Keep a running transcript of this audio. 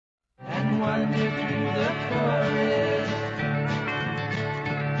wander through the forest,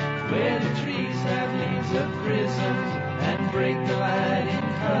 where the trees have leaves of prisms and break the light in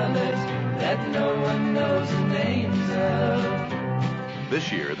colors that no one knows the names of.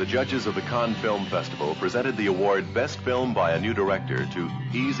 This year, the judges of the Cannes Film Festival presented the award Best Film by a New Director to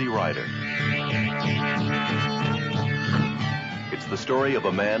Easy Rider. It's the story of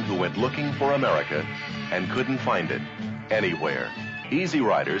a man who went looking for America and couldn't find it anywhere. Easy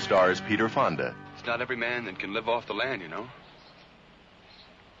Rider stars Peter Fonda. It's not every man that can live off the land, you know.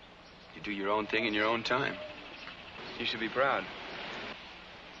 You do your own thing in your own time. You should be proud.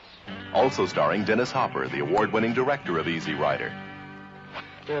 Also starring Dennis Hopper, the award-winning director of Easy Rider.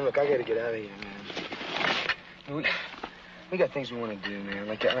 Man, look, I gotta get out of here, man. We got things we want to do, man.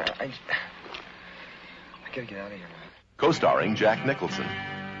 Like, I gotta get out of here, man. Co-starring Jack Nicholson.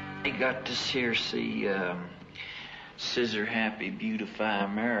 I got this here, see, Scissor Happy Beautify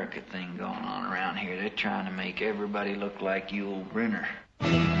America thing going on around here. They're trying to make everybody look like Yul Brynner.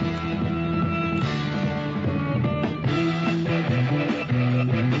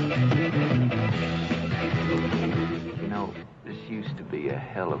 You know, this used to be a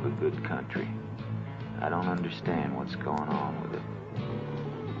hell of a good country. I don't understand what's going on with it.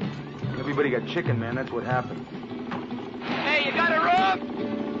 Everybody got chicken, man. That's what happened. Hey, you got a rope?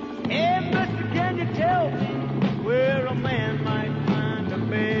 Hey, mister, can you tell me where a man might find a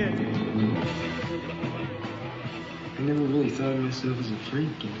bed? I never really thought of myself as a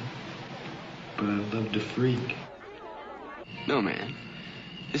freak, you know. But I love to freak. No, man.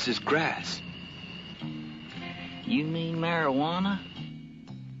 This is grass. You mean marijuana?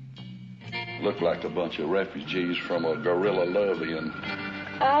 Look like a bunch of refugees from a guerrilla love-in.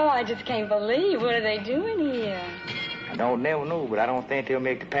 Oh, I just can't believe. What are they doing here? I don't never know, but I don't think they'll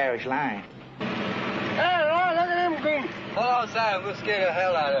make the parish line. Hey, Lord, look at them green. Hold on, Simon. We'll scare the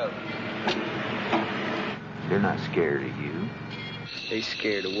hell out of them. They're not scared of you. They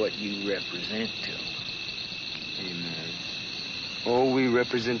scared of what you represent to them. Hey, man. All we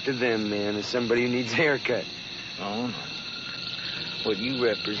represent to them, man, is somebody who needs a haircut. Oh, no. What you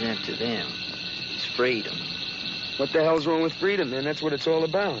represent to them is freedom. What the hell's wrong with freedom, man? That's what it's all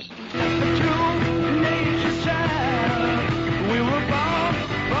about.